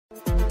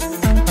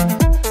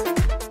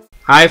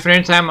Hi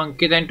friends, I am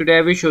Ankit and today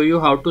I will show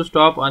you how to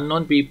stop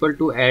unknown people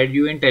to add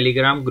you in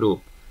Telegram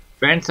group.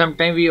 Friends,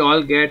 sometimes we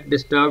all get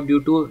disturbed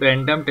due to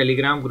random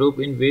Telegram group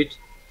in which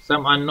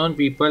some unknown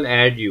people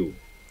add you.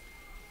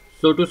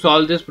 So to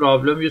solve this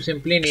problem, you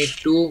simply need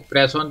to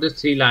press on these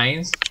three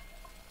lines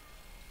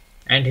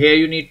and here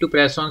you need to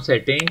press on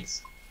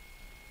settings.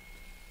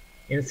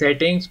 In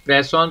settings,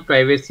 press on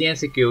privacy and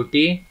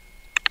security.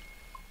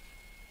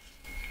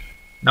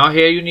 Now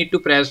here you need to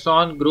press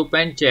on group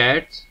and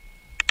chats.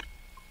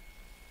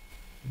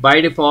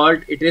 By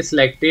default, it is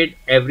selected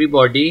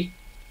everybody.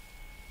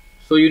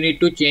 So you need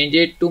to change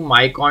it to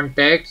my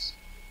contacts.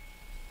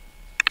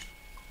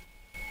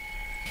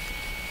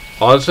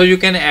 Also you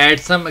can add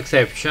some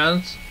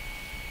exceptions.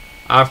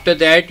 After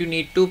that you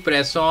need to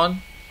press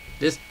on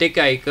this tick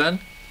icon.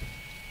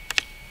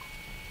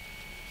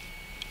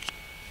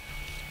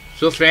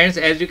 So friends,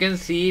 as you can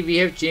see, we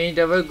have changed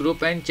our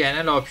group and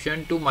channel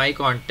option to my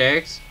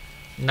contacts.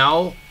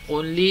 Now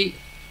only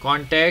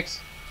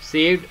contacts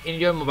saved in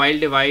your mobile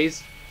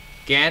device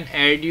can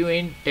add you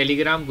in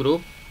Telegram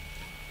group.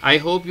 I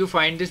hope you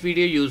find this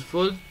video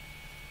useful.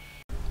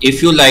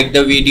 If you like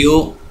the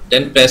video,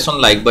 then press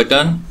on like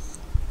button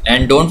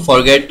and don't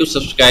forget to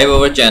subscribe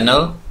our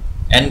channel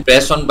and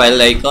press on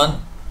bell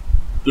icon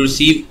to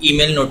receive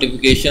email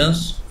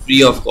notifications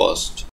free of cost.